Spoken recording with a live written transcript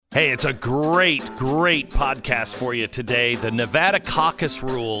Hey, it's a great podcast for you today. The Nevada caucus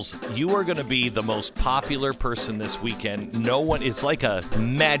rules. You are going to be the most popular person this weekend. It's like a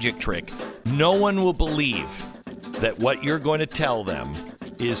magic trick. No one will believe that what you're going to tell them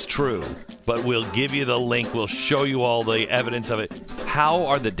is true, but we'll give you the link. We'll show you all the evidence of it. How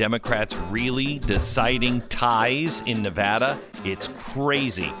are the Democrats really deciding ties in Nevada? It's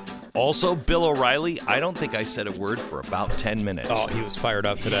crazy. Also, Bill O'Reilly, I don't think I said a word for about 10 minutes. Oh, he was fired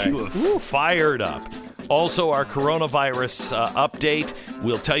up today. He was fired up. Also, our coronavirus update.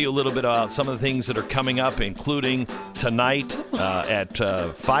 We'll tell you a little bit about some of the things that are coming up, including tonight at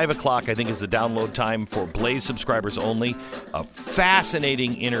 5 o'clock, I think is the download time for Blaze subscribers only. A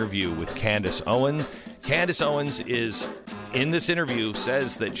fascinating interview with Candace Owens. Candace Owens is, in this interview,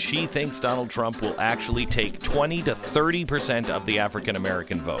 says that she thinks Donald Trump will actually take 20 to 30% of the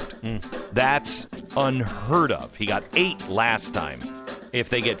African-American vote. That's unheard of. He got 8 last time. If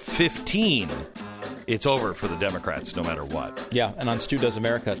they get 15, it's over for the Democrats no matter what. Yeah, and on Stu Does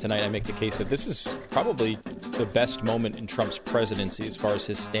America tonight, I make the case that this is probably the best moment in Trump's presidency as far as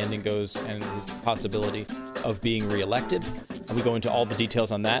his standing goes and his possibility of being reelected. And we go into all the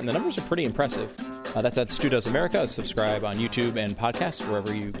details on that, and the numbers are pretty impressive. That's at Stu Does America. Subscribe on YouTube and podcasts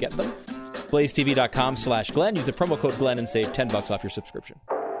wherever you get them. BlazeTV.com/Glenn. Use the promo code Glenn and save $10 off your subscription.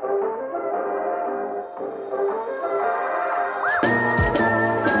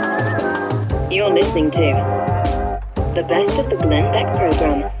 You're listening to the best of the Glenn Beck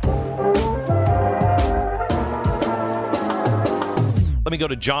program. Let me go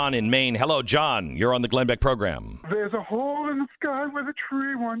to John in Maine. Hello, John. You're on the Glenn Beck program. There's a hole in the sky where the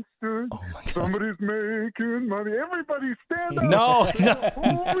tree once stood. Oh my God. Somebody's making money. Everybody stand up. No. There's a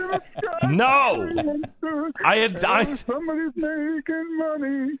hole in the sky No. where the tree once stood. Somebody's making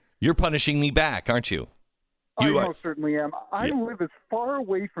money. You're punishing me back, aren't you? I most certainly am. I live as far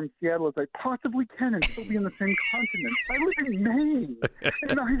away from Seattle as I possibly can and still be in the same continent. I live in Maine,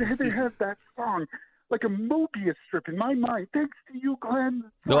 and I have that song like a Mobius strip in my mind. Thanks to you, Glenn.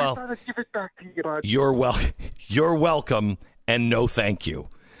 So I thought I'd give it back to you, bud. You're welcome, and no thank you.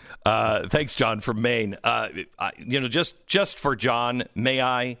 Thanks, John, from Maine. Just for John,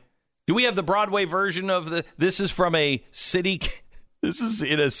 do we have the Broadway version of this is from this is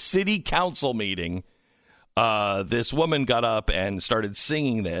in a city council meeting. This woman got up and started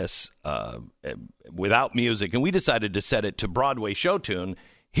singing this without music, and we decided to set it to Broadway show tune.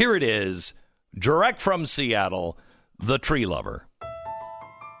 Here it is, direct from Seattle, The Tree Lover.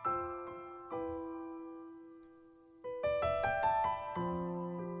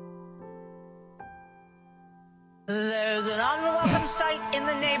 There's an unwelcome sight in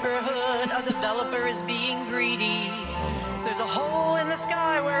the neighborhood. A developer is being greedy. There's a hole in the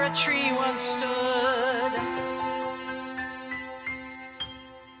sky where a tree once stood.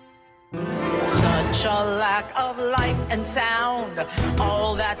 Such a lack of life and sound.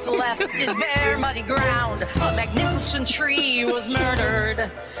 All that's left is bare, muddy ground. A magnificent tree was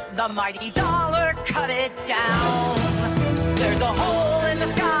murdered. The mighty dollar cut it down. There's a hole in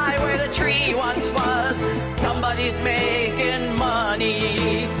the sky where the tree once was. Somebody's making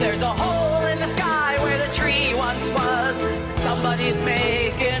money. There's a hole in the sky where the tree once was. Somebody's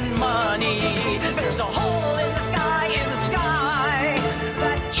making money. There's a hole in the sky,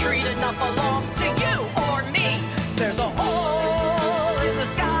 that tree did not belong to you or me. There's a hole in the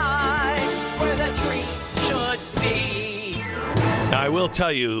sky where the tree should be. Now, I will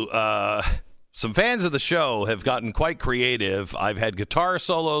tell you, some fans of the show have gotten quite creative. I've had guitar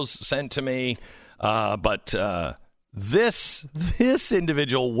solos sent to me, but this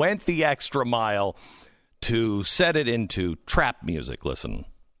individual went the extra mile to set it into trap music. Listen.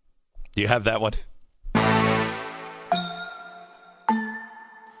 Do you have that one?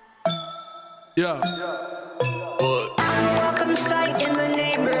 Yeah. Unwelcome sight in the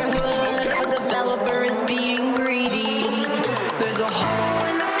neighborhood. A developer is being greedy. There's a hole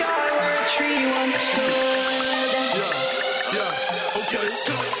in the sky where a tree once stood.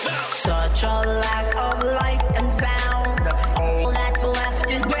 Such a lack of life and sound. All that's left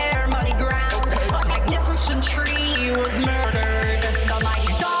is bare, muddy ground. A magnificent tree was murdered. The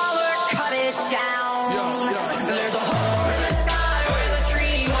mighty dollar cut it down. There's a hole in the sky where the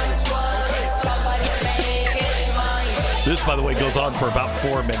tree once was. Somebody's making money. This, by the way, goes on for about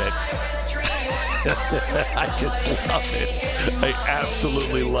 4 minutes. I just love it. I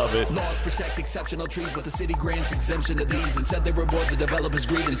absolutely love it. Laws protect exceptional trees, but the city grants exemption to these. Instead, they reward the developers'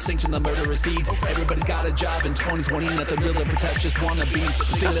 greed and sanction the murderous deeds. Everybody's got a job in 2020, nothing real to protect, just wannabes. The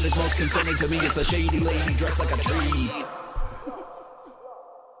thing that is most concerning to me is the shady lady dressed like a tree.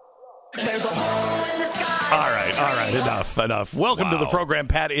 There's a hole in the sky. All right. right, enough. Welcome to the program,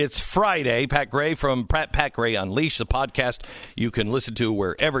 Pat. It's Friday. Pat Gray from Pat Gray Unleashed, the podcast you can listen to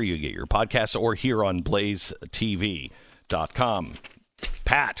wherever you get your podcasts or here on blazetv.com.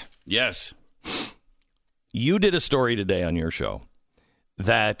 Pat. Yes. You did a story today on your show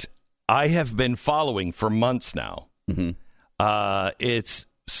that I have been following for months now. Mm-hmm. It's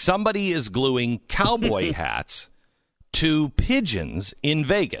somebody is gluing cowboy hats to pigeons in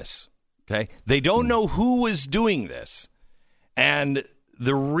Vegas. Okay, they don't know who is doing this, and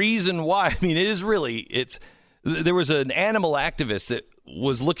the reason why. I mean, there was an animal activist that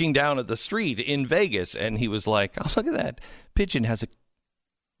was looking down at the street in Vegas, and he was like, "Oh, look at that pigeon has a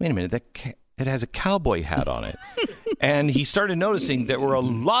wait a minute it has a cowboy hat on it," and he started noticing there were a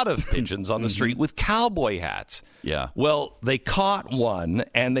lot of pigeons on the street with cowboy hats. Yeah. Well, they caught one,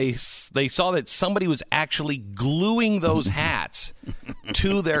 and they saw that somebody was actually gluing those hats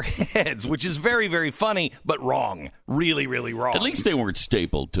to their heads, which is very, very funny, but wrong. Really, really wrong. At least they weren't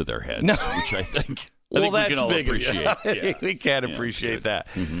stapled to their heads, which I think, well, we that's can all big. appreciate. Yeah. We can appreciate that.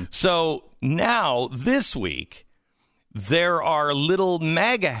 Mm-hmm. So now, this week, there are little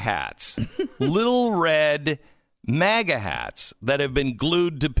MAGA hats, little red MAGA hats that have been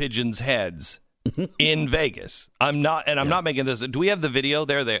glued to pigeons' heads in Vegas. I'm not making this. Do we have the video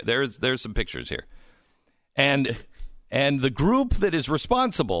there? There's some pictures here. And the group that is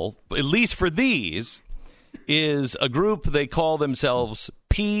responsible, at least for these, is a group they call themselves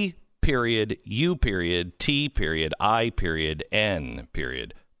P.U.T.I.N.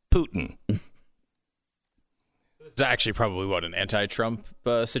 Putin. It's actually probably, an anti-Trump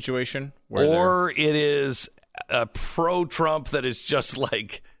situation? Or it is a pro-Trump that is just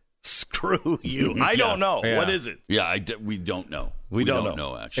like, screw you. I don't know. Yeah. What is it? Yeah, we don't know. We don't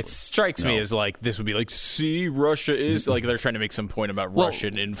know, actually. It strikes me as like, this would be like, see, Russia is, like they're trying to make some point about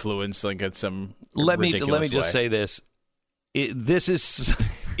Russian influence, like at some Let me ridiculous just way. say this. This is,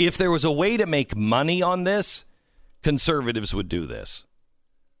 if there was a way to make money on this, conservatives would do this.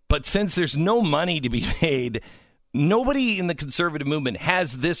 But since there's no money to be made, nobody in the conservative movement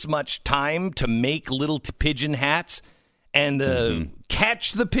has this much time to make little pigeon hats and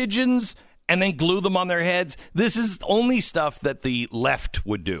catch the pigeons and then glue them on their heads. This is only stuff that the left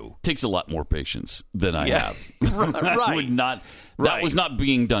would do. Takes a lot more patience than I have. Right. Would not. That was not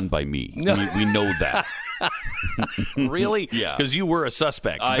being done by me. We know that. Really? Yeah. Because you were a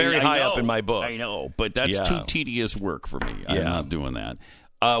suspect, very high up in my book. I know, but that's too tedious work for me. I'm not doing that.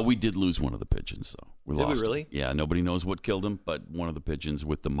 We did lose one of the pigeons, though. We lost. Did we really? Yeah, nobody knows what killed him, but one of the pigeons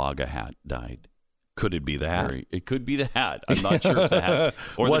with the MAGA hat died. Could it be the hat? It could be the hat. I'm not sure if the hat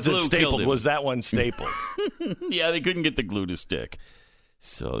or was the glue it stapled? killed him. Was that one stapled? Yeah, they couldn't get the glue to stick,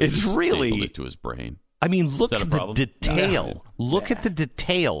 so it's just really stapled it to his brain. I mean, look at the problem? detail. Look at the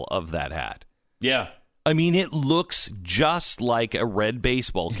detail of that hat. Yeah. I mean, it looks just like a red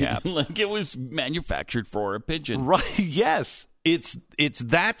baseball cap. Like it was manufactured for a pigeon. Right, yes. It's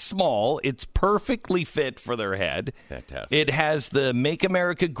that small. It's perfectly fit for their head. Fantastic. It has the Make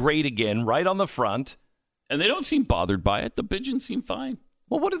America Great Again right on the front. And they don't seem bothered by it. The pigeons seem fine.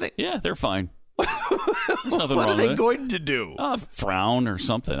 Well, what are they? Yeah, they're fine. There's nothing What wrong are they with going to do? frown or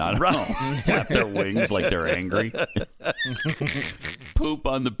something. I don't know. Flap their wings like they're angry. Poop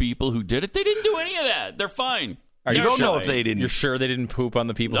on the people who did it. They didn't do any of that. They're fine. You don't know if they didn't. You're sure they didn't poop on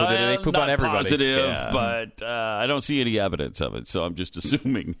the people who did it? They poop on everybody. Positive, but I don't see any evidence of it, so I'm just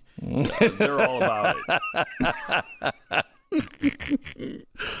assuming they're all about it.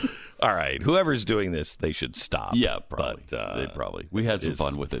 All right, whoever's doing this, they should stop. Yeah, probably. But, they probably. We had some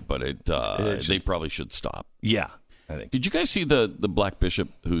fun with it, but they probably should stop. Yeah, I think. Did you guys see the black bishop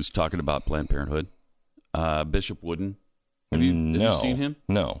who's talking about Planned Parenthood? Bishop Wooden. Have you seen him?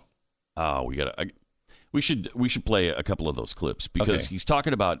 No. Oh, we should play a couple of those clips because he's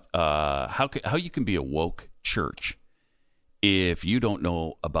talking about how you can be a woke church if you don't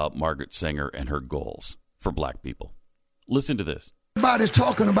know about Margaret Sanger and her goals for black people. Listen to this. Everybody's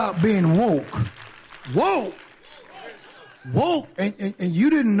talking about being woke. Woke. And you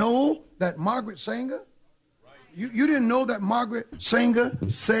didn't know that Margaret Sanger? You didn't know that Margaret Sanger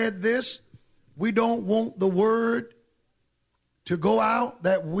said this? We don't want the word to go out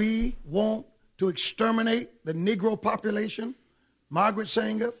that we want to exterminate the Negro population. Margaret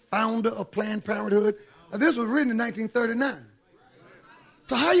Sanger, founder of Planned Parenthood. Now, this was written in 1939.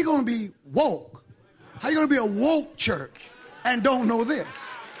 So how are you going to be woke? How are you going to be a woke church and don't know this?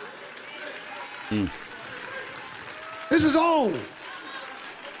 This is old.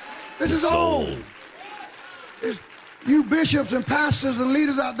 This is old. You bishops and pastors and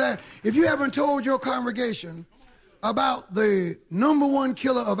leaders out there, if you haven't told your congregation about the number one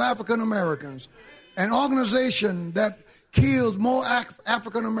killer of African Americans, an organization that kills more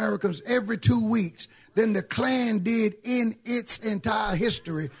African Americans every 2 weeks than the Klan did in its entire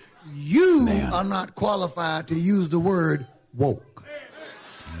history, you are not qualified to use the word woke.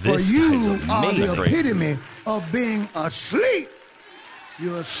 This For you guy's are the amazing. epitome of being asleep.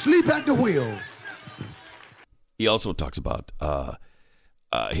 You're asleep at the wheel. He also talks about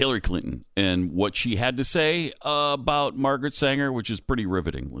Hillary Clinton and what she had to say about Margaret Sanger, which is pretty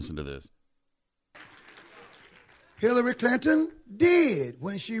riveting. Listen to this. Hillary Clinton did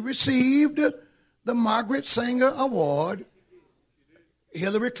when she received the Margaret Sanger Award.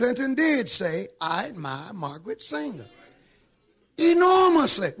 Hillary Clinton did say, I admire Margaret Sanger.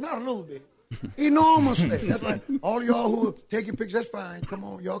 Enormously. Not a little bit. Enormously. That's right. All y'all who are taking pictures, that's fine. Come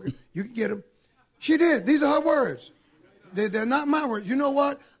on, you can get them. She did. These are her words. They're not my words. You know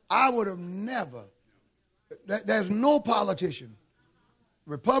what? I would have never. There's no politician,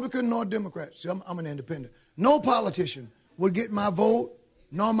 Republican nor Democrat. See, I'm an independent. No politician would get my vote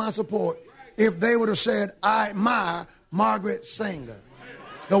nor my support if they would have said, I admire Margaret Sanger,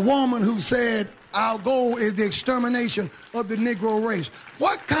 the woman who said, our goal is the extermination of the Negro race.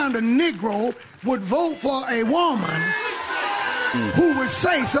 What kind of Negro would vote for a woman who would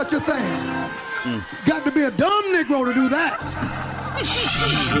say such a thing? Got to be a dumb Negro to do that.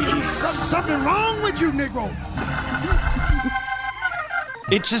 Something wrong with you, Negro.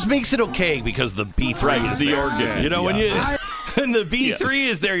 It just makes it okay because the B3 is the there. organ. You know, when the B3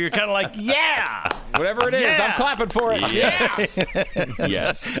 is there, you're kind of like, yeah. Whatever it is, Yeah. I'm clapping for it. Yes.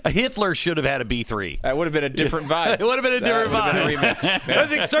 Yes. Hitler should have had a B3. That would have been a different vibe. It would have been a different That vibe. would have been a remix. Yeah.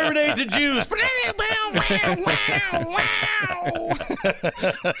 Let's exterminate the Jews.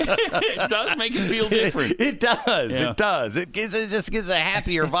 It does make it feel different. It does. Yeah. It does. It just gives a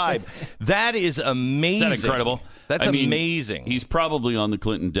happier vibe. That is amazing. Is that incredible? That's amazing. He's probably on the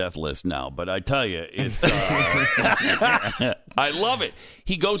Clinton death list now, but I tell you, it's. I love it.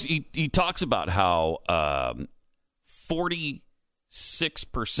 He goes. He talks about how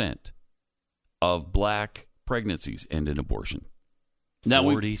 46% of black pregnancies end in abortion. Now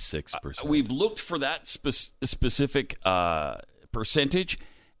 46%. We've looked for that specific percentage,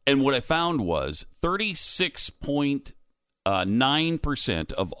 and what I found was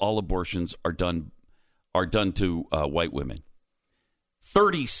 36.9% of all abortions are done to white women.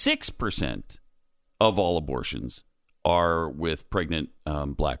 36% of all abortions are with pregnant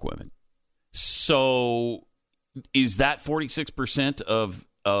black women. So, is that 46% of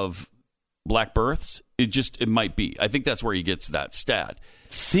black births? It might be. I think that's where he gets that stat.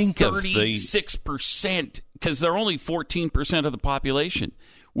 Think of the 36%, because they're only 14% of the population.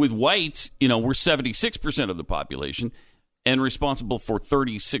 With whites, we're 76% of the population and responsible for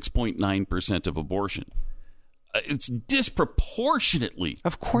 36.9% of abortion. It's disproportionately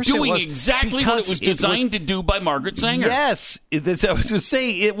doing exactly what it was designed to do by Margaret Sanger. Yes. I was going to say,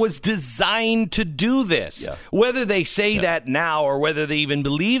 it was designed to do this. Yeah. Whether they say that now or whether they even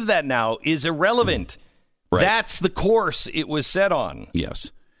believe that now is irrelevant. Right. That's the course it was set on.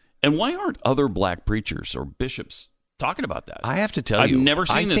 Yes. And why aren't other black preachers or bishops talking about that? I have to tell you, I've never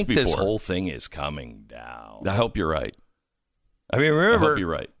seen this before. I think this whole thing is coming down. I hope you're right. I mean, remember, I hope you're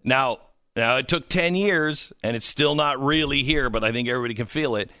right. Now, it took 10 years, and it's still not really here, but I think everybody can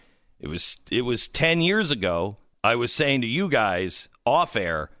feel it. It was 10 years ago. I was saying to you guys off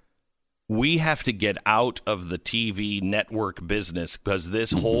air, we have to get out of the TV network business because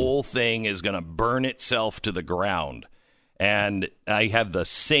this whole thing is going to burn itself to the ground. And I have the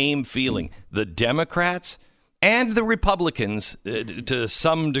same feeling. The Democrats and the Republicans, to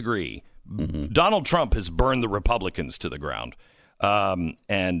some degree, Donald Trump has burned the Republicans to the ground. And,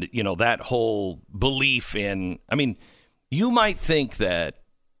 that whole belief in, you might think that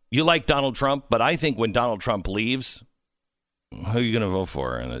you like Donald Trump, but I think when Donald Trump leaves, who are you going to vote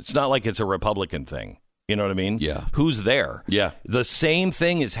for? And it's not like it's a Republican thing. You know what I mean? Yeah. Who's there? Yeah. The same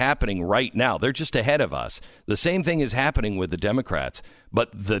thing is happening right now. They're just ahead of us. The same thing is happening with the Democrats.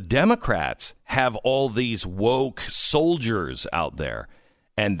 But the Democrats have all these woke soldiers out there.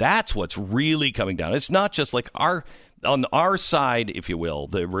 And that's what's really coming down. It's not just like on our side, if you will,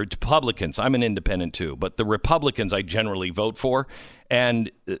 the Republicans. I'm an independent too, but the Republicans I generally vote for.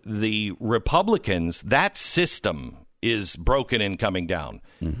 And the Republicans, that system is broken and coming down.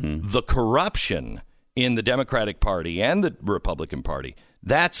 The corruption in the Democratic Party and the Republican Party,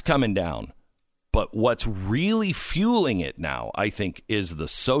 that's coming down. But what's really fueling it now, I think, is the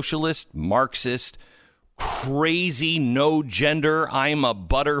socialist, Marxist, crazy, no gender, I'm a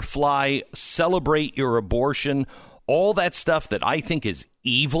butterfly, celebrate your abortion, all that stuff that I think is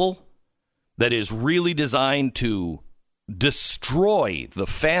evil, that is really designed to destroy the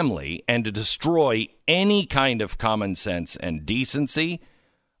family and to destroy any kind of common sense and decency,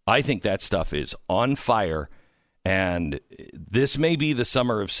 I think that stuff is on fire. And this may be the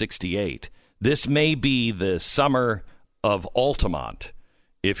summer of 68. This may be the summer of Altamont,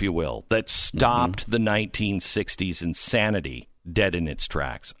 if you will, that stopped the 1960s insanity dead in its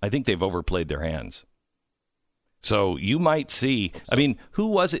tracks. I think they've overplayed their hands. So you might see, I mean, who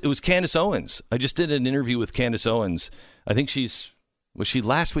was it? It was Candace Owens. I just did an interview with Candace Owens. I think was she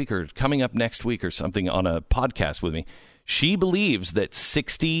last week or coming up next week or something on a podcast with me. She believes that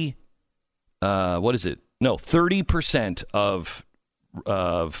 30%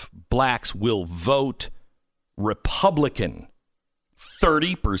 of blacks will vote Republican.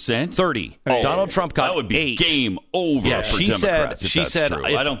 30%? 30. Donald Trump got that would be 8. Game over for Democrats. She said, true.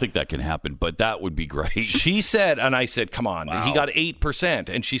 I don't think that can happen, but that would be great. She said, and I said, come on, he got 8%.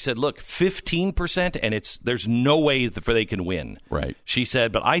 And she said, look, 15%, and there's no way for they can win. Right. She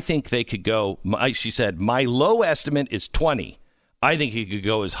said, but I think they could go, she said, my low estimate is 20. I think he could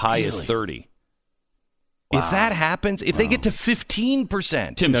go as high as 30. Wow. If that happens, if they get to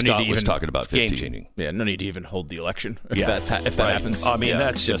 15%, Tim Scott was talking about 15. Game-changing. Yeah, no need to even hold the election if that happens. I mean,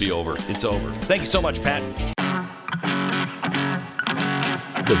 that's just be over. It's over. Thank you so much, Pat.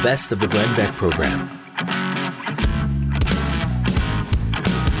 The best of the Glenn Beck program.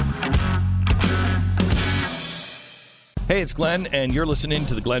 Hey, it's Glenn, and you're listening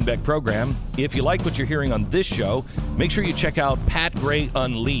to the Glenn Beck program. If you like what you're hearing on this show, make sure you check out Pat Gray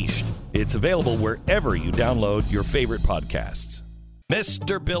Unleashed. It's available wherever you download your favorite podcasts.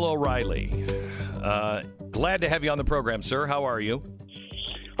 Mr. Bill O'Reilly, glad to have you on the program, sir. How are you?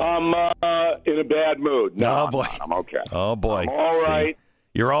 I'm in a bad mood. No, boy. I'm okay. Oh, boy. I'm all right.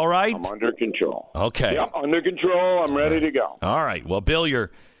 You're all right? I'm under control. Okay. Yep, under control. I'm ready to go. All right. Well, Bill, you're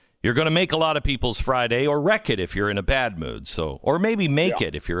going to make a lot of people's Friday, or wreck it if you're in a bad mood. So, or maybe make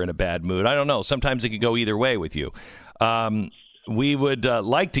it if you're in a bad mood. I don't know. Sometimes it could go either way with you. We would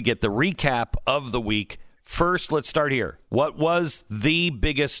like to get the recap of the week. First, let's start here. What was the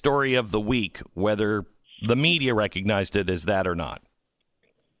biggest story of the week, whether the media recognized it as that or not?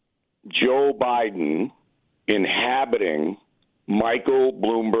 Joe Biden inhabiting Michael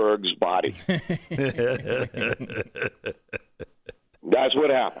Bloomberg's body. That's what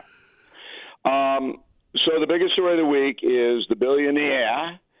happened. So the biggest story of the week is the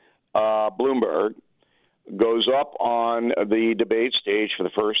billionaire, Bloomberg, goes up on the debate stage for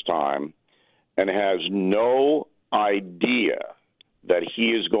the first time and has no idea that he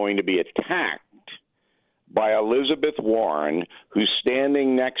is going to be attacked by Elizabeth Warren, who's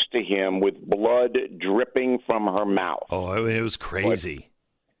standing next to him with blood dripping from her mouth. Oh, I mean, it was crazy.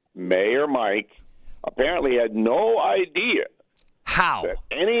 But Mayor Mike apparently had no idea how that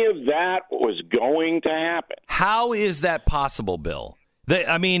any of that was going to happen. How is that possible, Bill?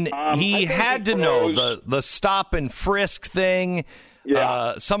 He had to know the stop and frisk thing,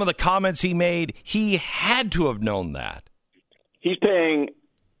 some of the comments he made. He had to have known that. He's paying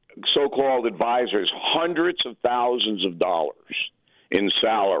so-called advisors hundreds of thousands of dollars in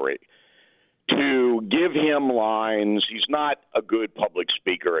salary to give him lines. He's not a good public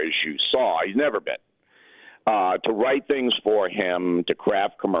speaker, as you saw. He's never been. To write things for him, to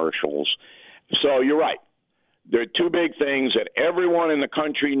craft commercials. So you're right. There are two big things that everyone in the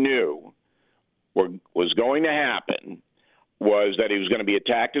country knew was going to happen, was that he was going to be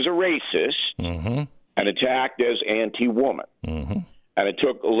attacked as a racist and attacked as anti-woman. Mm-hmm. And it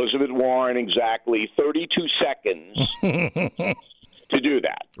took Elizabeth Warren exactly 32 seconds to do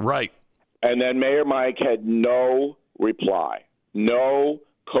that. Right. And then Mayor Mike had no reply, no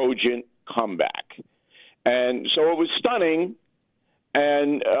cogent comeback. And so it was stunning,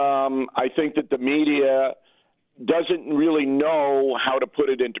 and I think that the media doesn't really know how to put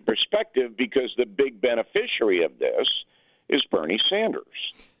it into perspective because the big beneficiary of this is Bernie Sanders.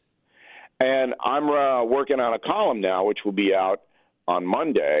 And I'm working on a column now, which will be out on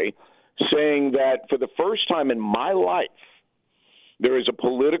Monday, saying that for the first time in my life, there is a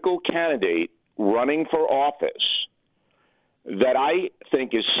political candidate running for office that I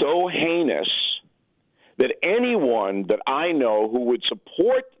think is so heinous that anyone that I know who would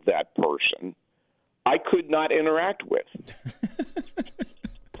support that person, I could not interact with.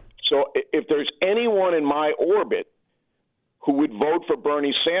 So if there's anyone in my orbit who would vote for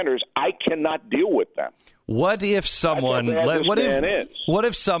Bernie Sanders, I cannot deal with them. What if someone, what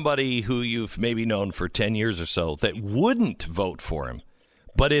if somebody who you've maybe known for 10 years or so that wouldn't vote for him,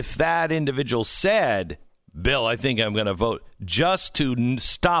 but if that individual said, Bill, I think I'm going to vote just to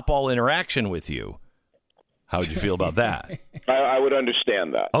stop all interaction with you, how would you feel about that? I would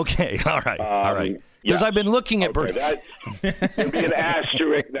understand that. Okay, all right. Because I've been looking at Bernie. That would be an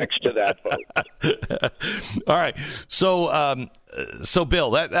asterisk next to that vote. All right. So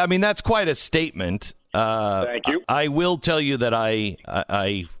Bill, that's quite a statement. Thank you. I will tell you that I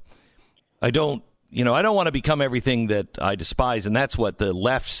don't. I don't want to become everything that I despise, and that's what the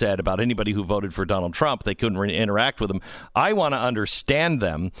left said about anybody who voted for Donald Trump. They couldn't interact with him. I want to understand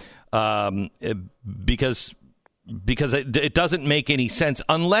them because it doesn't make any sense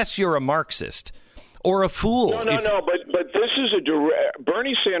unless you're a Marxist or a fool. No. But this is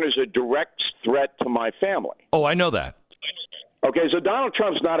Bernie Sanders is a direct threat to my family. Oh, I know that. Okay, so Donald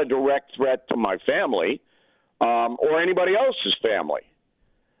Trump's not a direct threat to my family or anybody else's family.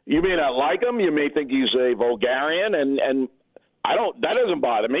 You may not like him. You may think he's a vulgarian, and I don't. That doesn't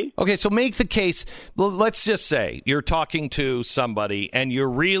bother me. Okay, so make the case. Let's just say you're talking to somebody, and you're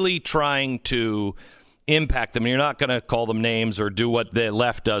really trying to impact them. You're not going to call them names or do what the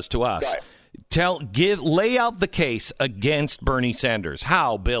left does to us. Right. Lay out the case against Bernie Sanders.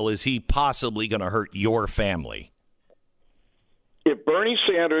 How, Bill, is he possibly going to hurt your family? If Bernie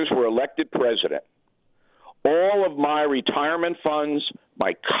Sanders were elected president, all of my retirement funds,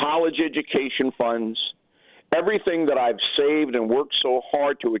 my college education funds, everything that I've saved and worked so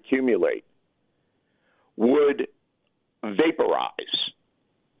hard to accumulate would vaporize.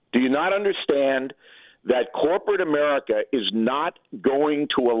 Do you not understand that corporate America is not going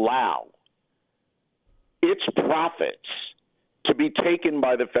to allow its profits to be taken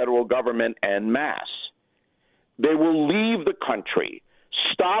by the federal government en masse? They will leave the country,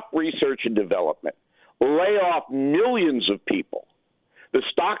 stop research and development, lay off millions of people. The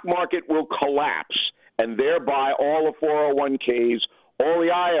stock market will collapse, and thereby all the 401ks, all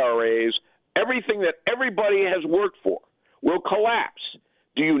the IRAs, everything that everybody has worked for will collapse.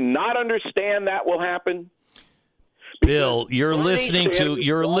 Do you not understand that will happen? Bill, you're listening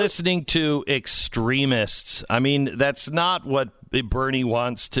to extremists. I mean, that's not what Bernie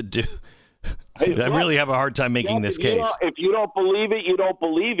wants to do. I really have a hard time making this case. If you don't believe it, you don't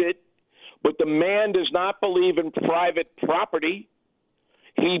believe it. But the man does not believe in private property.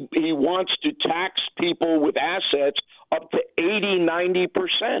 He wants to tax people with assets up to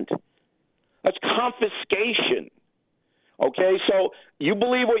 80-90%. That's confiscation. Okay, so you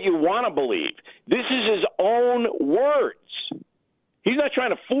believe what you want to believe. This is his own words. He's not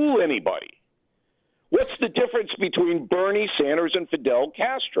trying to fool anybody. What's the difference between Bernie Sanders and Fidel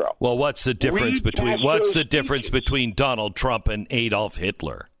Castro? Well, what's the difference between Donald Trump and Adolf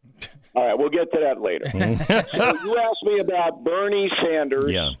Hitler? All right, we'll get to that later. So you asked me about Bernie Sanders.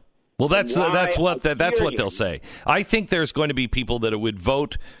 Yeah. Well, that's what they'll say. I think there's going to be people that would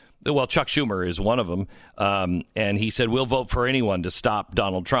vote. Well, Chuck Schumer is one of them, and he said we'll vote for anyone to stop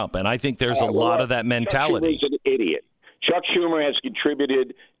Donald Trump. And I think there's a lot of that mentality. Chuck Schumer's an idiot. Chuck Schumer has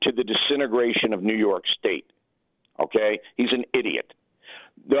contributed to the disintegration of New York State. Okay, he's an idiot.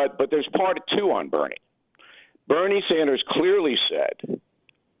 But there's part two on Bernie. Bernie Sanders clearly said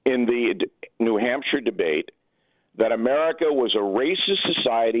in the New Hampshire debate that America was a racist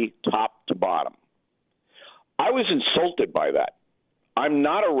society top to bottom. I was insulted by that. I'm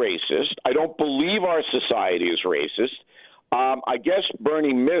not a racist. I don't believe our society is racist. I guess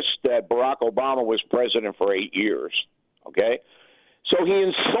Bernie missed that Barack Obama was president for 8 years. Okay? So he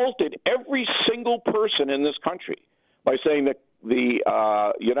insulted every single person in this country by saying that the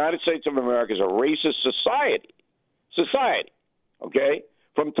United States of America is a racist society. Okay?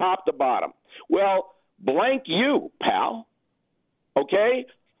 From top to bottom. Well, blank you, pal. Okay?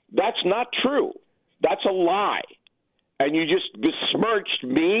 That's not true. That's a lie. And you just besmirched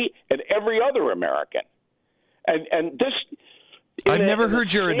me and every other American. And this... I've never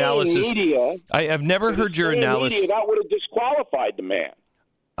heard your analysis. I've never heard your analysis. That would have disqualified the man.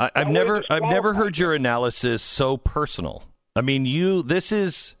 I've never heard your analysis so personal. I mean, this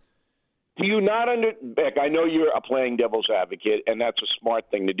is... Do you not Beck, I know you're a playing devil's advocate, and that's a smart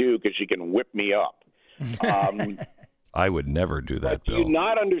thing to do because you can whip me up. I would never do that, Bill. Do you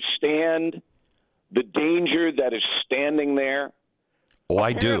not understand the danger that is standing there? Oh,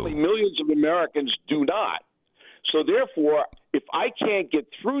 Apparently, I do. Millions of Americans do not. So therefore, if I can't get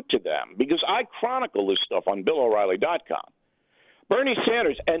through to them, because I chronicle this stuff on BillO'Reilly.com, Bernie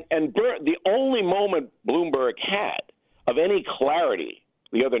Sanders, the only moment Bloomberg had of any clarity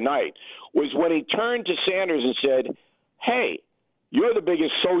the other night was when he turned to Sanders and said, hey, you're the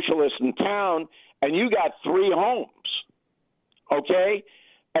biggest socialist in town, and you got 3 homes, okay?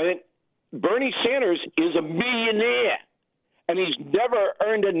 And Bernie Sanders is a millionaire, and he's never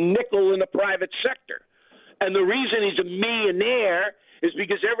earned a nickel in the private sector. And the reason he's a millionaire is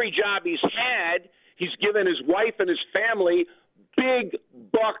because every job he's had, he's given his wife and his family big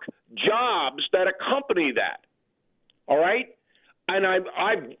buck jobs that accompany that. All right? And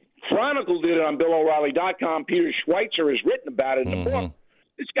I've chronicled it on BillO'Reilly.com. Peter Schweitzer has written about it in the book.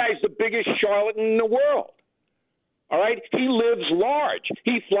 This guy's the biggest charlatan in the world. All right? He lives large.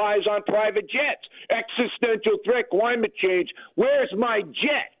 He flies on private jets. Existential threat, climate change. Where's my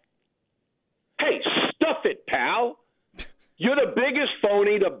jet? Hey, stuff it, pal. You're the biggest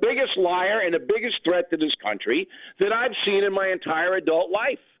phony, the biggest liar, and the biggest threat to this country that I've seen in my entire adult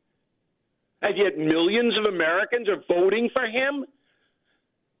life. And yet millions of Americans are voting for him?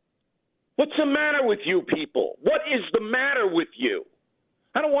 What's the matter with you people? What is the matter with you?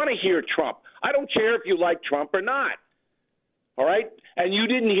 I don't want to hear Trump. I don't care if you like Trump or not. All right? And you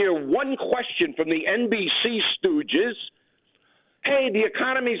didn't hear one question from the NBC stooges. Hey, the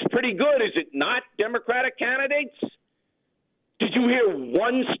economy's pretty good, is it not, Democratic candidates? Did you hear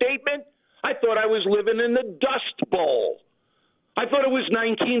one statement? I thought I was living in the Dust Bowl. I thought it was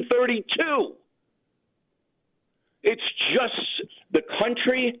 1932. It's just the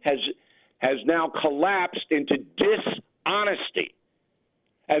country has now collapsed into dishonesty.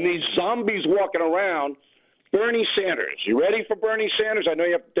 And these zombies walking around, Bernie Sanders. You ready for Bernie Sanders? I know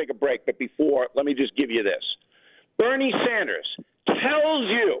you have to take a break, but before, let me just give you this. Bernie Sanders tells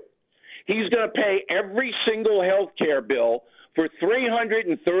you he's going to pay every single health care bill for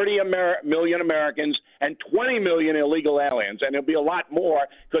 330 million Americans and 20 million illegal aliens. And it'll be a lot more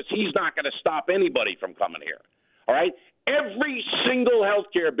because he's not going to stop anybody from coming here. All right? Every single health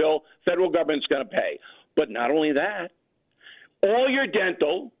care bill, federal government's going to pay. But not only that, all your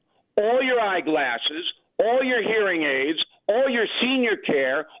dental, all your eyeglasses, all your hearing aids, all your senior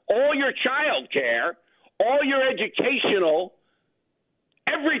care, all your child care, all your educational,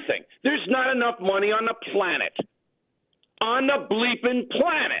 everything. There's not enough money on the planet, on the bleeping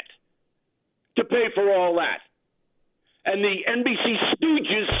planet, to pay for all that. And the NBC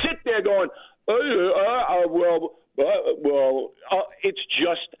stooges sit there going, it's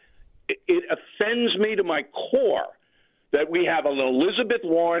just, it offends me to my core that we have an Elizabeth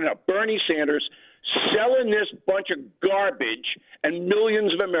Warren, a Bernie Sanders selling this bunch of garbage, and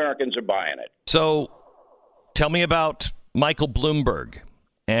millions of Americans are buying it. So tell me about Michael Bloomberg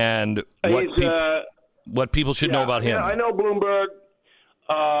and what people should know about him. Yeah, I know Bloomberg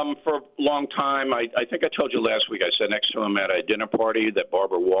for a long time. I think I told you last week, I sat next to him at a dinner party that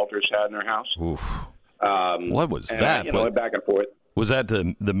Barbara Walters had in her house. Oof. What was that? Went back and forth. Was that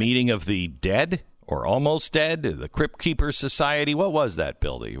the meeting of the dead or almost dead? The Crypt Keepers Society? What was that,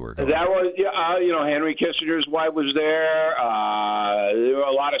 Bill, that you were going That was, Henry Kissinger's wife was there. There were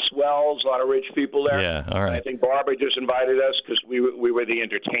a lot of swells, a lot of rich people there. Yeah, all right. And I think Barbara just invited us because we were the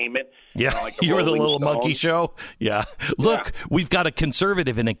entertainment. Yeah, like the you were the Rolling little Stones. monkey show. Yeah. Look, we've got a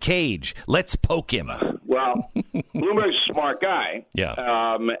conservative in a cage. Let's poke him. Well, Bloomberg's a smart guy. Yeah.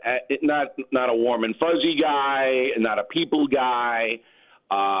 Not a warm and fuzzy guy, not a people guy.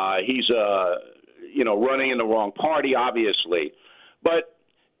 He's running in the wrong party, obviously. But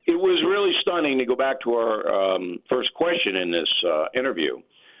it was really stunning to go back to our first question in this interview,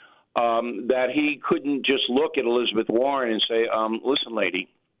 that he couldn't just look at Elizabeth Warren and say, listen, lady,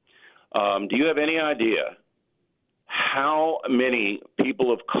 do you have any idea how many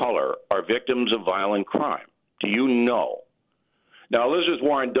people of color are victims of violent crime? Do you know? Now, Elizabeth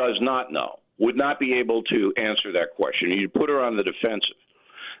Warren does not know, would not be able to answer that question. You put her on the defensive.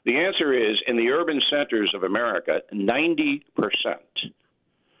 The answer is, in the urban centers of America, 90%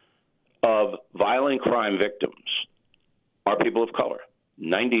 of violent crime victims are people of color.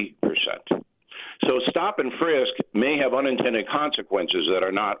 90%. So stop and frisk may have unintended consequences that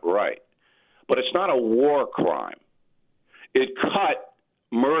are not right. But it's not a war crime. It cut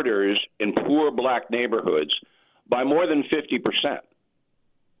murders in poor black neighborhoods by more than 50%.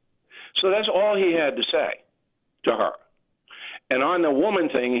 So that's all he had to say to her. And on the woman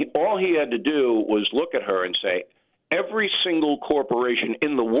thing, all he had to do was look at her and say, every single corporation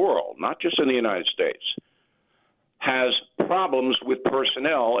in the world, not just in the United States, has problems with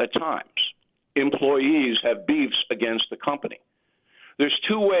personnel at times. Employees have beefs against the company. There's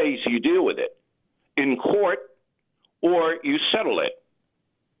two ways you deal with it: in court, or you settle it.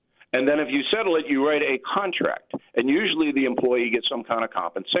 And then if you settle it, you write a contract. And usually the employee gets some kind of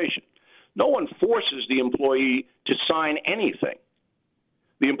compensation. No one forces the employee to sign anything.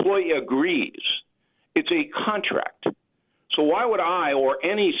 The employee agrees. It's a contract. So why would I or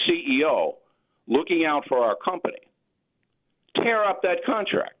any CEO looking out for our company tear up that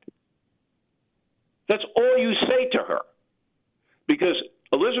contract? That's all you say to her. Because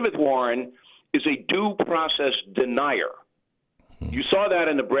Elizabeth Warren is a due process denier. You saw that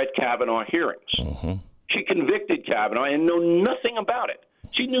in the Brett Kavanaugh hearings. She convicted Kavanaugh and know nothing about it.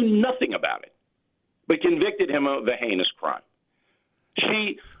 She knew nothing about it, but convicted him of a heinous crime.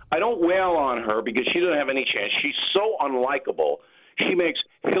 I don't wail on her because she doesn't have any chance. She's so unlikable. She makes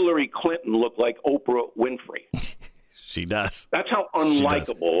Hillary Clinton look like Oprah Winfrey. She does. That's how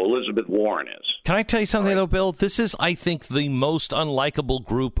unlikable Elizabeth Warren is. Can I tell you something, though, Bill? This is, I think, the most unlikable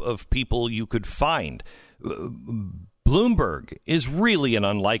group of people you could find. Bloomberg is really an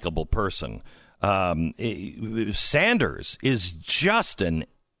unlikable person. Sanders is just an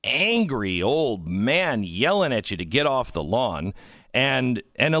angry old man yelling at you to get off the lawn. And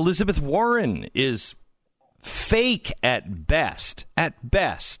Elizabeth Warren is fake at best.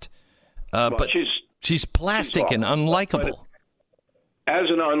 But she's plastic and unlikable. As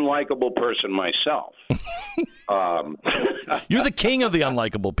an unlikable person myself. You're the king of the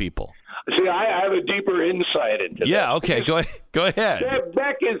unlikable people. See, I have a deeper insight into that. Okay, go ahead.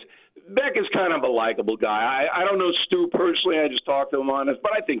 Beck is kind of a likable guy. I don't know Stu personally. I just talked to him on this,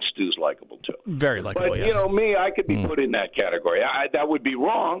 but I think Stu's likable, too. Very likable, but, yes. Me, I could be put in that category. That would be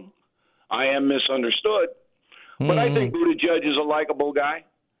wrong. I am misunderstood. But I think Buttigieg is a likable guy.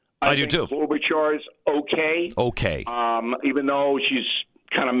 I do, too. Klobuchar is okay. Okay. Even though she's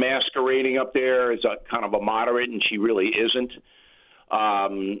kind of masquerading up there as a kind of a moderate, and she really isn't.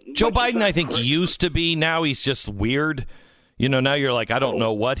 Joe Biden, I think, used to be. Now he's just weird. Now you're like, I don't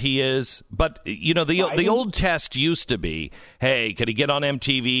know what he is. But, the old test used to be, hey, could he get on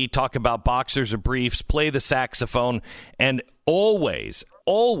MTV, talk about boxers or briefs, play the saxophone, and always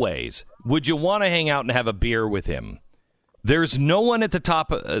would you want to hang out and have a beer with him? There's no one at the top,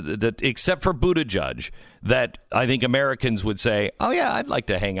 that except for Buttigieg, that I think Americans would say, oh, yeah, I'd like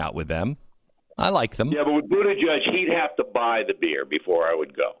to hang out with them. I like them. Yeah, but with Buttigieg, he'd have to buy the beer before I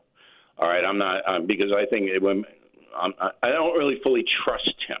would go. All right, I'm not because I think I don't really fully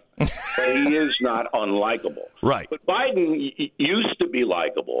trust him. But he is not unlikable. Right. But Biden used to be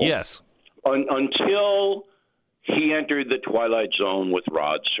likable. Yes. Until he entered the Twilight Zone with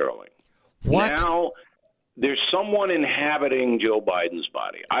Rod Serling. What? Now there's someone inhabiting Joe Biden's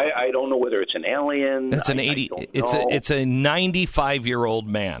body. I don't know whether it's an alien. It's an 80. It's a 95-year-old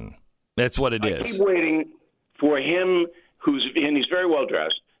man. That's what it is. I keep waiting for him, and he's very well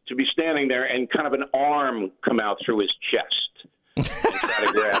dressed, to be standing there and kind of an arm come out through his chest and try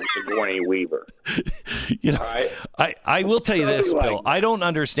to grab Sigourney Weaver. Right? I will tell you this, Bill. I don't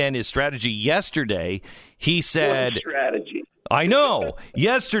understand his strategy. Yesterday, he said... What strategy? I know.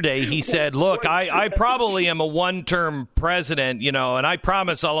 Yesterday, he said, look, I probably am a one-term president, and I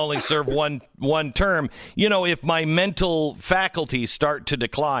promise I'll only serve one term, if my mental faculties start to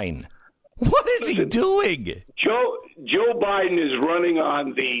decline. What is he doing? Joe Biden is running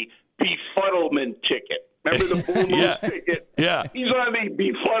on the befuddlement ticket. Remember the boom ticket? Yeah. He's on the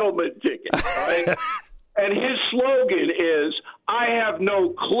befuddlement ticket, right? And his slogan is, I have no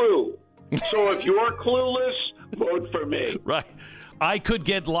clue. So if you're clueless, vote for me. Right. I could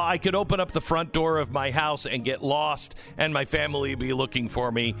open up the front door of my house and get lost, and my family would be looking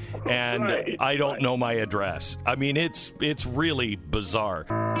for me, and I don't know my address. I mean, it's really bizarre.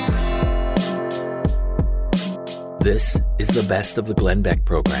 This is the best of the Glenn Beck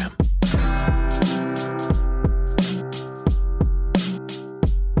program.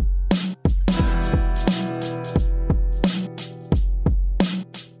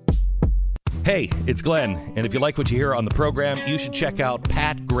 Hey, it's Glenn, and if you like what you hear on the program, you should check out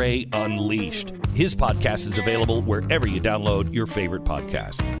Pat Gray Unleashed. His podcast is available wherever you download your favorite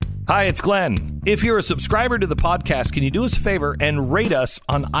podcast. Hi, it's Glenn. If you're a subscriber to the podcast, can you do us a favor and rate us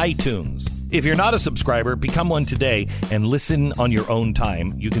on iTunes? If you're not a subscriber, become one today and listen on your own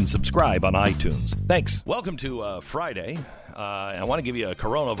time. You can subscribe on iTunes. Thanks. Welcome to Friday. I want to give you a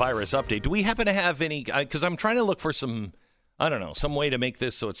coronavirus update. Do we happen to have any, because I'm trying to look for some way to make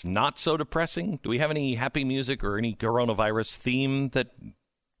this so it's not so depressing. Do we have any happy music or any coronavirus theme that,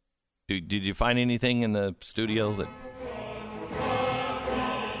 did you find anything in the studio that...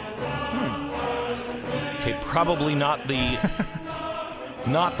 Okay, probably not the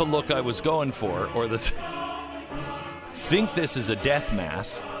look I was going for, or this. Think this is a death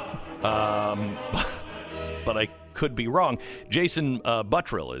mass, but I could be wrong. Jason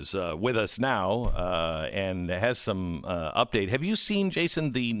Buttrill is with us now and has some update. Have you seen,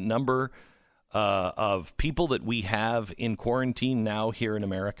 Jason, the number of people that we have in quarantine now here in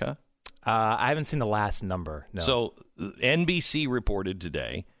America? I haven't seen the last number. No. So NBC reported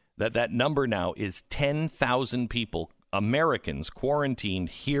today that number now is 10,000 people, Americans, quarantined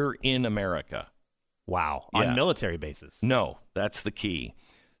here in America. Wow. Yeah. On military bases. No, that's the key.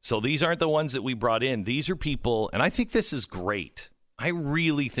 So these aren't the ones that we brought in. These are people, and I think this is great. I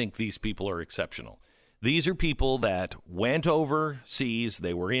really think these people are exceptional. These are people that went overseas.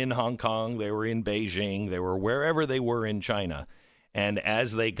 They were in Hong Kong. They were in Beijing. They were wherever they were in China. And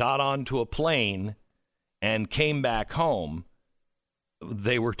as they got onto a plane and came back home,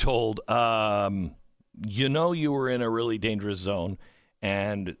 they were told, you were in a really dangerous zone.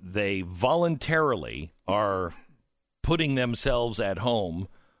 And they voluntarily are putting themselves at home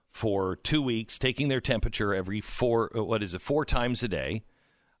for 2 weeks, taking their temperature every 4 times a day,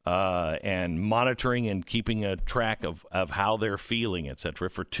 and monitoring and keeping a track of how they're feeling, et cetera,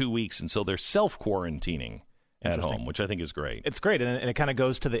 for 2 weeks. And so they're self-quarantining at home, which I think is great. It's great. And it kind of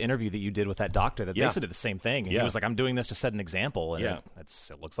goes to the interview that you did with that doctor that basically did the same thing. And he was like, I'm doing this to set an example. And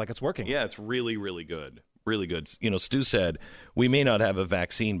it looks like it's working. Yeah, it's really, really good. Really good. Stu said, we may not have a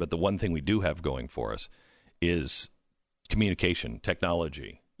vaccine, but the one thing we do have going for us is communication,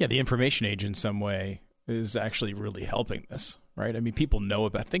 technology. Yeah, the information age in some way is actually really helping this, right? I mean, people know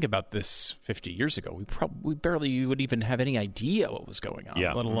about, think about this 50 years ago. We barely would even have any idea what was going on,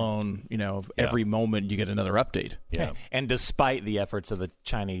 let alone, every moment you get another update. Yeah. And despite the efforts of the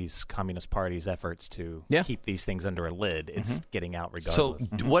Chinese Communist Party's efforts to keep these things under a lid, it's getting out regardless.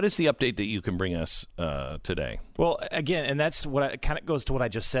 So what is the update that you can bring us today? Well, again, and that's what kind of goes to what I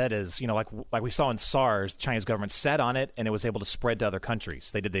just said is, like we saw in SARS, the Chinese government sat on it and it was able to spread to other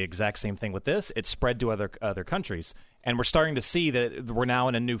countries. They did the exact same thing with this. It spread to other countries. And we're starting to see that we're now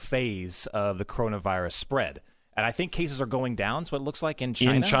in a new phase of the coronavirus spread. And I think cases are going down, is what it looks like in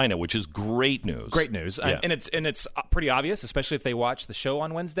China. In China, which is great news. Great news. Yeah. And it's pretty obvious, especially if they watch the show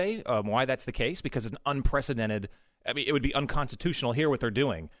on Wednesday, why that's the case, because it's an unprecedented, it would be unconstitutional here what they're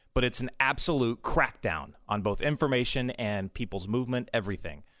doing, but it's an absolute crackdown on both information and people's movement,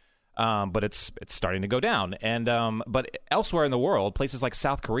 everything. But it's starting to go down. And but elsewhere in the world, places like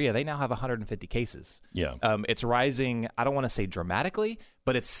South Korea, they now have 150 cases. Yeah. It's rising, I don't want to say dramatically,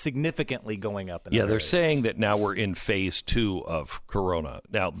 but it's significantly going up. They're saying that now we're in phase 2 of corona.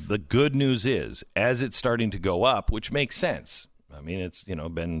 Now, the good news is, as it's starting to go up, which makes sense. I mean, it's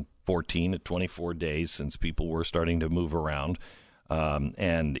been 14 to 24 days since people were starting to move around.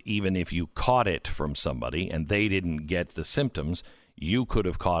 And even if you caught it from somebody and they didn't get the symptoms, you could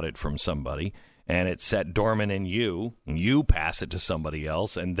have caught it from somebody, and it's set dormant in you, and you pass it to somebody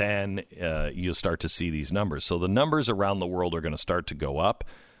else, and then you'll start to see these numbers. So the numbers around the world are going to start to go up,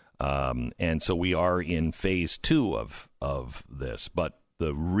 and so we are in phase 2 of this. But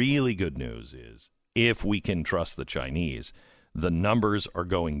the really good news is, if we can trust the Chinese, the numbers are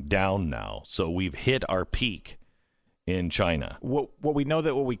going down now. So we've hit our peak in China. What we know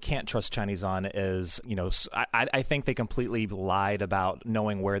that what we can't trust Chinese on is, I think they completely lied about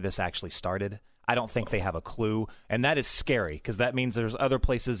knowing where this actually started. I don't think they have a clue, and that is scary because that means there's other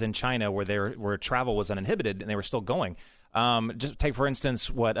places in China where travel was uninhibited and they were still going. Just take, for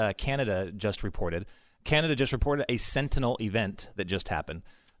instance, what Canada just reported. Canada just reported a Sentinel event that just happened.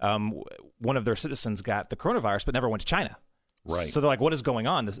 One of their citizens got the coronavirus but never went to China. Right. So they're like, what is going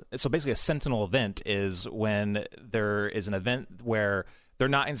on? So basically a Sentinel event is when there is an event where they're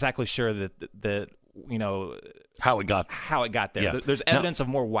not exactly sure that how it got there. Yeah. There's evidence of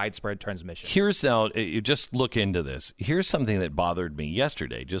more widespread transmission. Here's now, you just look into this. Here's something that bothered me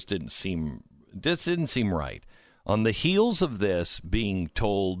yesterday. Just didn't seem right. On the heels of this being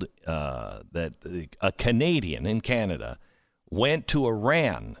told that a Canadian in Canada went to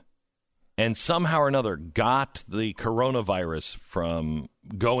Iran and somehow or another got the coronavirus from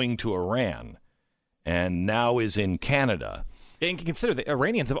going to Iran and now is in Canada. And consider the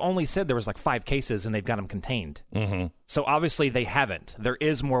Iranians have only said there was like 5 cases and they've got them contained. Mm-hmm. So obviously they haven't. There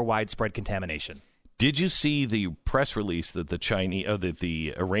is more widespread contamination. Did you see the press release that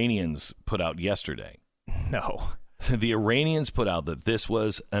the Iranians put out yesterday? No. The Iranians put out that this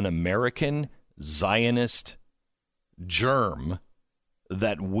was an American Zionist germ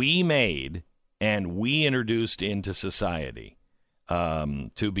that we made and we introduced into society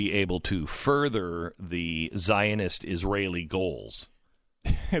to be able to further the Zionist Israeli goals.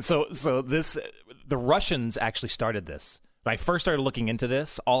 So the Russians actually started this. When I first started looking into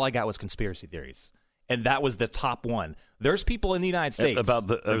this, all I got was conspiracy theories. And that was the top one. There's people in the United States. About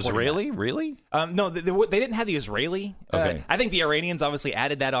the Israeli? Really? No, they didn't have the Israeli. Okay. I think the Iranians obviously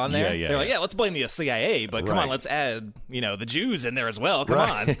added that on there. Yeah, They're like, let's blame the CIA, but come on, let's add, the Jews in there as well. Come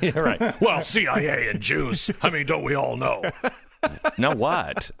on. Yeah, right. Well, CIA and Jews, don't we all know? Now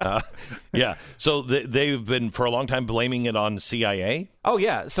what? Yeah. So they've been for a long time blaming it on CIA? Oh,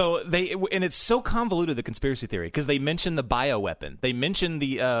 yeah. So and it's so convoluted, the conspiracy theory, because they mentioned the bioweapon. They mentioned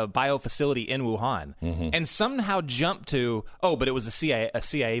the bio facility in Wuhan and somehow jumped to, but it was a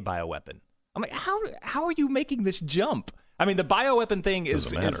CIA bioweapon. I'm like, how are you making this jump? I mean, the bioweapon thing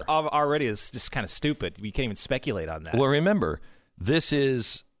is already just kind of stupid. We can't even speculate on that. Well, remember, this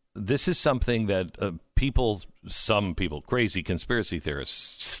is something that some people, crazy conspiracy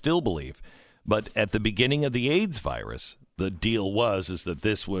theorists, still believe. But at the beginning of the AIDS virus, the deal is that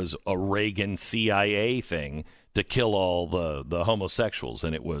this was a Reagan CIA thing to kill all the homosexuals,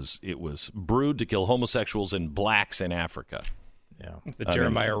 and it was brewed to kill homosexuals and blacks in Africa. Yeah, the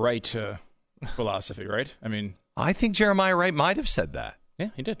Jeremiah Wright philosophy, right? I mean, I think Jeremiah Wright might have said that. Yeah,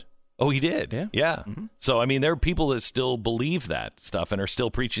 he did. Oh, he did? Yeah. Mm-hmm. So, I mean, there are people that still believe that stuff and are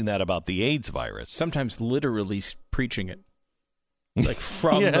still preaching that about the AIDS virus. Sometimes literally preaching it. Like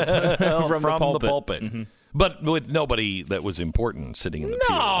from the pulpit. Mm-hmm. But with nobody that was important sitting in the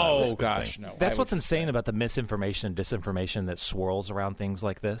pew. No, gosh, no. That's what's insane about the misinformation and disinformation that swirls around things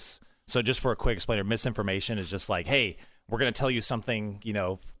like this. So just for a quick explainer, misinformation is just like, hey, we're going to tell you something,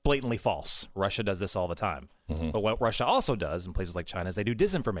 blatantly false. Russia does this all the time. Mm-hmm. But what Russia also does in places like China is they do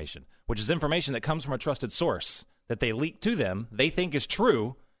disinformation, which is information that comes from a trusted source that they leak to them, they think is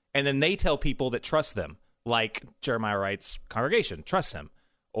true, and then they tell people that trust them, like Jeremiah Wright's congregation, trust him.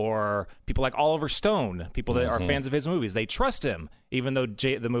 Or people like Oliver Stone, people that are fans of his movies, they trust him, even though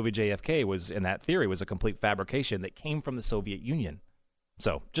the movie JFK was, in that theory, was a complete fabrication that came from the Soviet Union.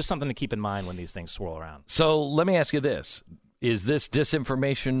 So just something to keep in mind when these things swirl around. So let me ask you this. Is this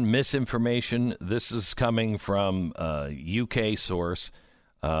disinformation, misinformation? This is coming from a UK source.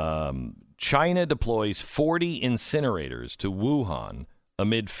 China deploys 40 incinerators to Wuhan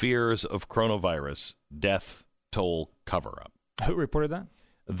amid fears of coronavirus death toll cover-up. Who reported that?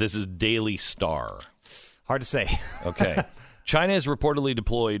 This is Daily Star. Hard to say. Okay. China has reportedly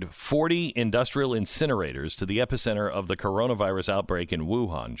deployed 40 industrial incinerators to the epicenter of the coronavirus outbreak in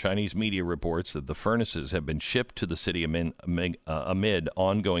Wuhan. Chinese media reports that the furnaces have been shipped to the city amid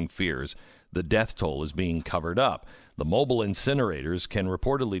ongoing fears the death toll is being covered up. The mobile incinerators can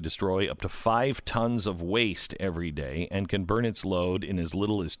reportedly destroy up to 5 tons of waste every day and can burn its load in as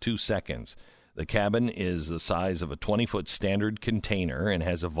little as 2 seconds. The cabin is the size of a 20-foot standard container and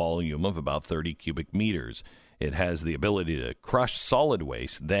has a volume of about 30 cubic meters. It has the ability to crush solid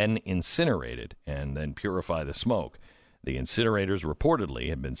waste, then incinerate it, and then purify the smoke. The incinerators reportedly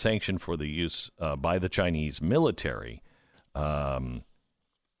have been sanctioned for the use by the Chinese military to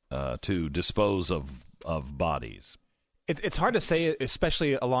dispose of bodies. It's hard to say,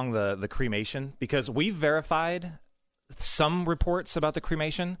 especially along the cremation, because we've verified some reports about the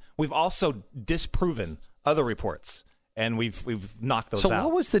cremation. We've also disproven other reports, and we've knocked those out. So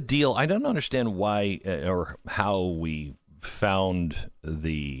what was the deal? I don't understand why or how we found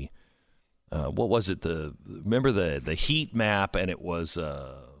the what was it? Remember the heat map, and it was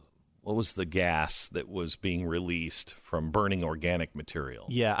what was the gas that was being released from burning organic material?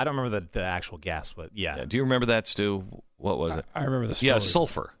 Yeah, I don't remember the actual gas, but yeah. Do you remember that, Stu? What was it? I remember the story. Yeah,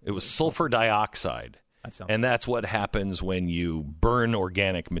 sulfur. It was sulfur dioxide. And that's what happens when you burn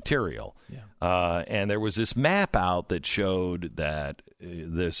organic material. Yeah. And there was this map out that showed that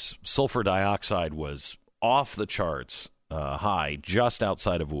this sulfur dioxide was off the charts high just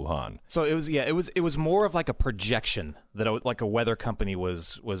outside of Wuhan. So it was more of like a projection that like a weather company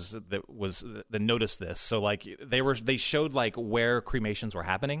that noticed this. So like they showed like where cremations were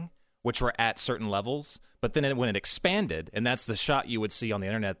happening, which were at certain levels, but then when it expanded, and that's the shot you would see on the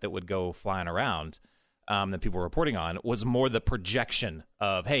internet that would go flying around. That people were reporting on was more the projection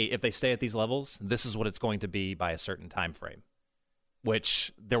of, hey, if they stay at these levels, this is what it's going to be by a certain time frame.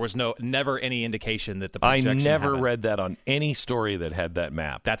 Which there was never any indication that the projection happened. Read that on any story that had that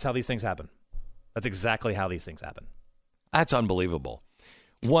map. That's how these things happen. That's exactly how these things happen. That's unbelievable.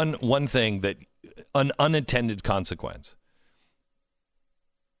 One thing that an unintended consequence.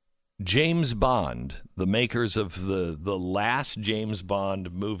 James Bond, the makers of the last James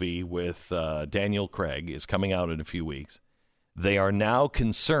Bond movie with Daniel Craig, is coming out in a few weeks. They are now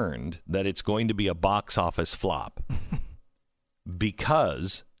concerned that it's going to be a box office flop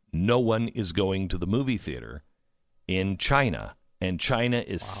because no one is going to the movie theater in China. And China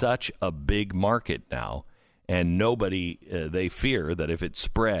is such a big market now, and they fear that if it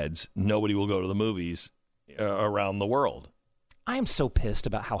spreads, nobody will go to the movies around the world. I am so pissed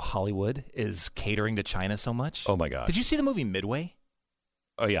about how Hollywood is catering to China so much. Oh, my God. Did you see the movie Midway?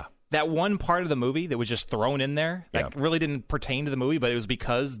 Oh, yeah. That one part of the movie that was just thrown in there that really didn't pertain to the movie, but it was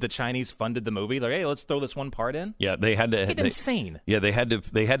because the Chinese funded the movie. Like, hey, let's throw this one part in. Yeah, they had to. It's insane. Yeah, they had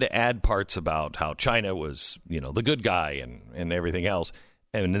to add parts about how China was, the good guy and everything else.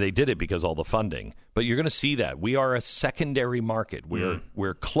 And they did it because all the funding. But you're going to see that. We are a secondary market.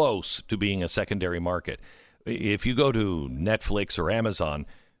 We're close to being a secondary market. If you go to Netflix or Amazon,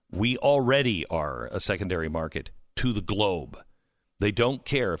 we already are a secondary market to the globe. They don't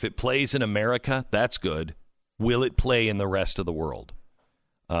care. If it plays in America, that's good. Will it play in the rest of the world?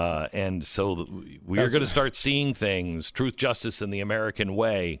 And so we are going to start seeing things. Truth, Justice, and the American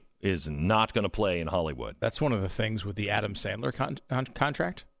Way is not going to play in Hollywood. That's one of the things with the Adam Sandler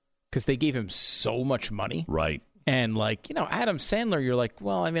contract, because they gave him so much money. Right. And, like, you know, Adam Sandler, you're like,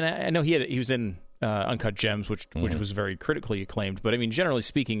 well, I mean, I know he was in Uncut Gems, which was very critically acclaimed. But, I mean, generally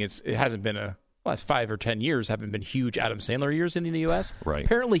speaking, it hasn't been last 5 or 10 years haven't been huge Adam Sandler years in the U.S. Right.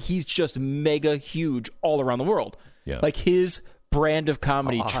 Apparently, he's just mega huge all around the world. Yeah. Like, his brand of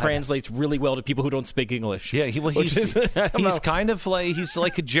comedy translates really well to people who don't speak English. Yeah, he's kind of like, he's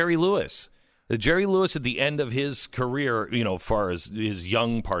like a Jerry Lewis. The Jerry Lewis at the end of his career, you know, far as his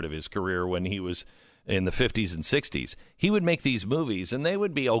young part of his career when he was in the 50s and 60s, he would make these movies and they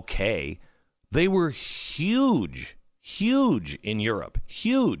would be okay. They were huge in Europe,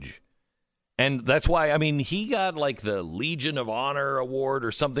 huge. And that's why, I mean, he got like the Legion of Honor Award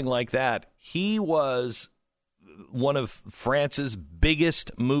or something like that. He was one of France's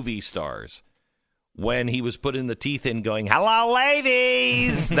biggest movie stars when he was put in the teeth in going, "Hello,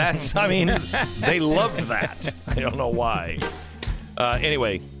 ladies." That's, I mean, they loved that. I don't know why.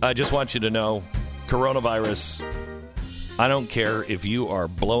 Anyway, I just want you to know, coronavirus, I don't care if you are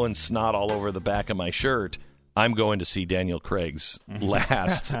blowing snot all over the back of my shirt. I'm going to see Daniel Craig's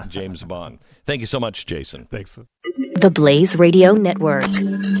last James Bond. Thank you so much, Jason. Thanks. The Blaze Radio Network.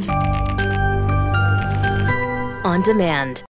 On demand.